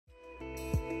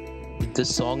the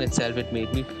song itself, it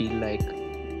made me feel like,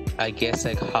 I guess,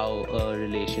 like how a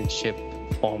relationship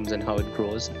forms and how it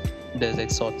grows. There's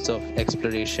like sorts of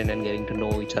exploration and getting to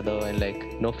know each other and like,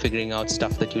 you know, figuring out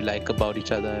stuff that you like about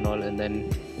each other and all, and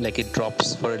then like it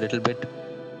drops for a little bit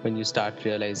when you start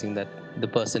realizing that the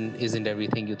person isn't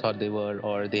everything you thought they were,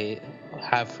 or they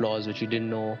have flaws which you didn't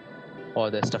know, or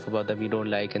there's stuff about them you don't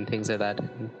like and things like that.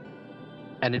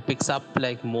 And it picks up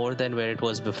like more than where it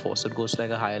was before, so it goes to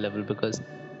like a higher level because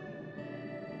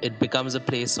it becomes a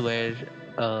place where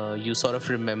you sort of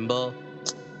remember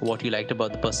what you liked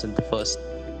about the person first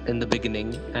in the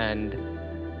beginning, and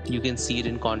you can see it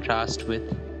in contrast with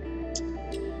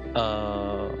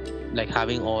like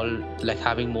having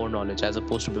more knowledge as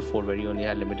opposed to before where you only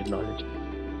had limited knowledge,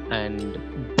 and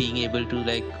being able to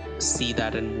like see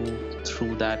that and move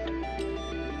through that,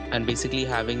 and basically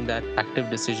having that active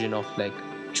decision of like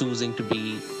choosing to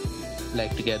be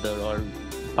like together or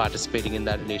participating in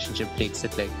that relationship takes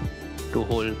it like to a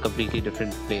whole completely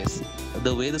different place.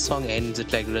 The way the song ends,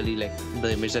 it like really like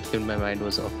the image that came in my mind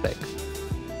was of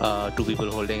like two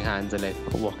people holding hands and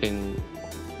like walking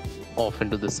off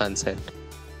into the sunset.